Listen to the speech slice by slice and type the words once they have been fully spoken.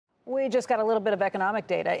We just got a little bit of economic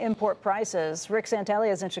data, import prices. Rick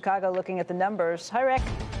Santelli is in Chicago looking at the numbers. Hi, Rick.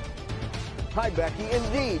 Hi, Becky.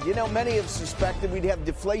 Indeed, many have suspected we'd have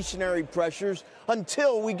deflationary pressures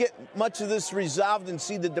until we get much of this resolved and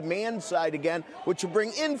see the demand side again, which will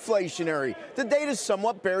bring inflationary. The data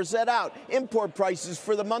somewhat bears that out. Import prices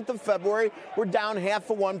for the month of February were down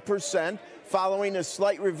 0.5% following a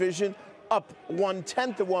slight revision up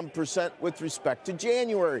 0.1% with respect to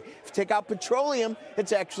January. If you take out petroleum,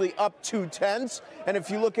 it's actually up 0.2. And if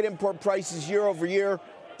you look at import prices year over year,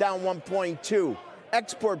 down 1.2.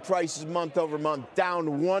 Export prices month over month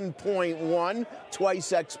down 1.1,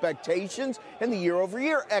 twice expectations, and the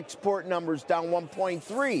year-over-year export numbers down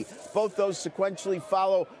 1.3. Both those sequentially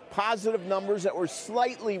follow positive numbers that were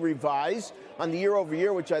slightly revised on the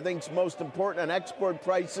year-over-year, which I think is most important. On export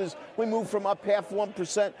prices, we moved from up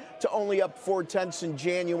 0.5% to only up 0.4 in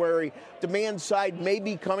January. Demand side may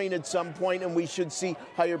be coming at some point, and we should see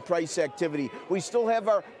higher price activity. We still have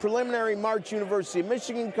our preliminary March University of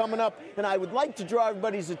Michigan coming up, and I would like to draw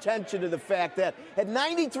everybody's attention to the fact that at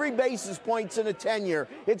 93 basis points in a 10-year,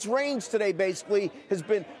 its range today basically has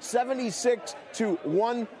been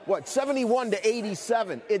 71 to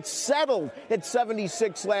 87. It settled at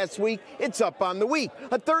 76 last week. It's up on the week.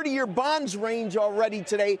 A 30-year bonds range already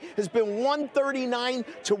today has been 139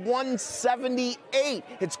 to 178.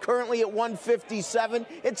 It's currently at 157.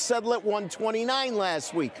 It settled at 129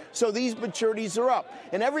 last week. So these maturities are up.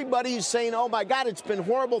 And everybody is saying, oh, my God, it's been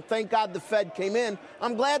horrible. Thank God the Fed came in.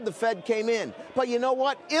 I'm glad the Fed came in. But you know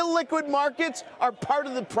what? Illiquid markets are part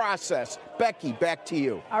of the process. Becky, back to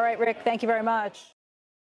you. All right, Rick, thank you very much.